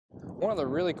One of the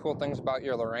really cool things about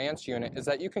your Lowrance unit is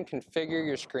that you can configure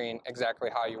your screen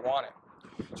exactly how you want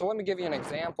it. So let me give you an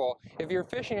example. If you're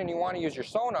fishing and you want to use your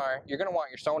sonar, you're going to want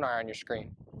your sonar on your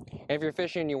screen. And if you're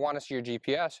fishing and you want to see your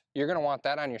GPS, you're going to want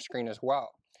that on your screen as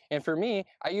well. And for me,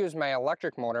 I use my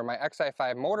electric motor, my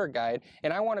XI5 motor guide,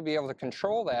 and I want to be able to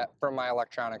control that from my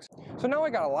electronics. So now I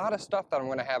got a lot of stuff that I'm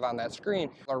going to have on that screen.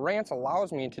 Lowrance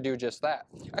allows me to do just that.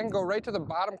 I can go right to the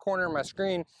bottom corner of my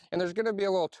screen, and there's going to be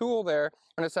a little tool there,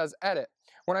 and it says Edit.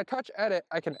 When I touch Edit,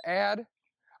 I can add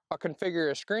a configure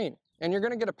a screen. And you're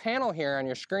going to get a panel here on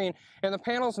your screen, and the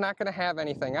panel's not going to have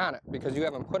anything on it because you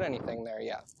haven't put anything there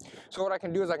yet. So what I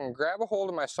can do is I can grab a hold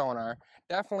of my sonar,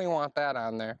 definitely want that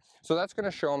on there, so that's going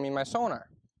to show me my sonar.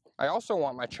 I also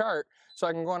want my chart, so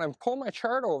I can go on and pull my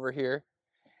chart over here,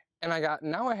 and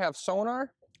now I have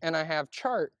sonar and I have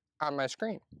chart on my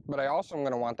screen. But I also am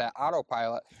going to want that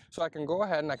autopilot, so I can go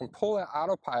ahead and I can pull that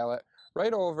autopilot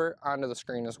right over onto the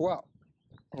screen as well.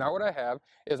 Now what I have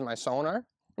is my sonar,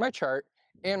 my chart,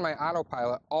 and my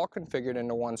autopilot all configured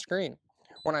into one screen.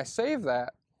 When I save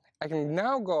that, I can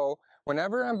now go,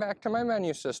 whenever I'm back to my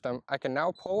menu system, I can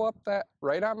now pull up that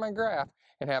right on my graph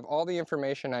and have all the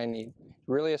information I need.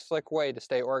 Really a slick way to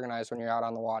stay organized when you're out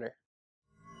on the water.